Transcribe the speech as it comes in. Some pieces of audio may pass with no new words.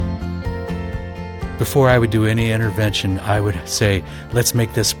Before I would do any intervention, I would say, let's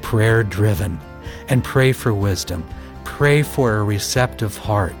make this prayer-driven and pray for wisdom. Pray for a receptive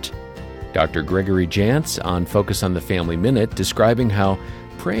heart. Dr. Gregory Jantz on Focus on the Family Minute, describing how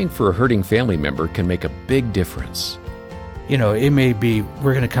praying for a hurting family member can make a big difference. You know, it may be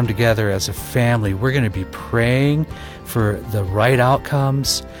we're going to come together as a family. We're going to be praying for the right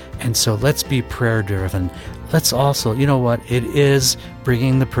outcomes. And so let's be prayer-driven. Let's also, you know what, it is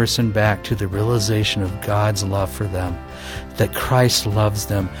bringing the person back to the realization of God's love for them, that Christ loves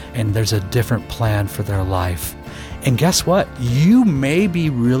them, and there's a different plan for their life. And guess what? You may be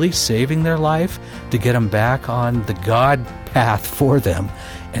really saving their life to get them back on the God path for them,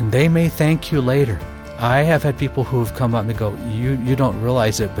 and they may thank you later. I have had people who have come up and go, you don't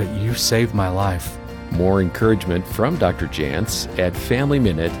realize it, but you saved my life. More encouragement from Dr. Jantz at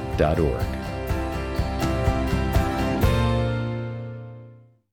FamilyMinute.org.